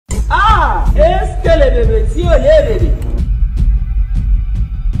Quel est bébé? Si on est bébé.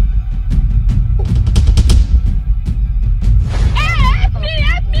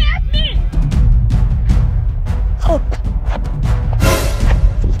 Help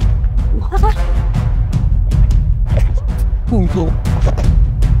me! Oh.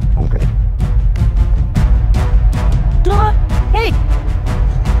 Okay. Hey!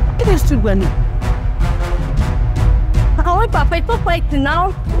 It is too funny. How Papa, stop fighting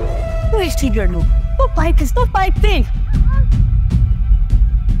now. Where is Tigger now? Stop fighting!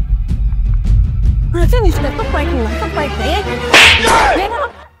 I think it's like, stop fighting.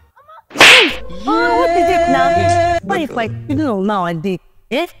 Oh, what is it now? Why you fight? You don't know nowadays.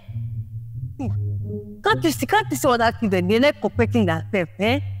 Eh? Can't you see what accident? They're like competing that step,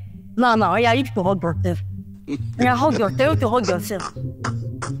 eh? No, yeah, you have to hold yourself. Yeah, hold yourself. You have to hold yourself.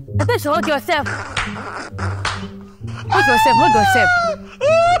 I think you hold yourself. Hold yourself.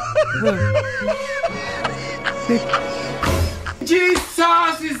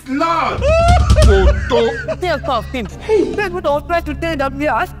 Jesus is Lord. Take off him. That's what I was trying to tell them. We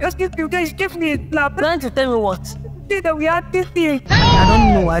are asking you guys give me a slap. Trying to tell me what? Say that we are this thing.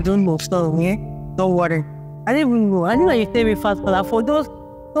 I don't know. So, yeah? Don't worry. I didn't even know. I didn't know you say me fast, but for those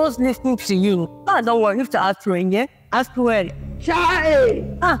listening to you. Don't worry. You have to ask for it, yeah? Ask where. Shy.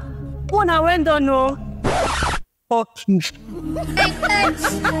 When I went on, no. Fuck you.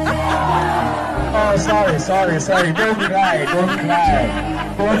 Oh, sorry. Don't cry.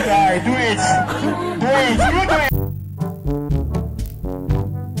 Do it.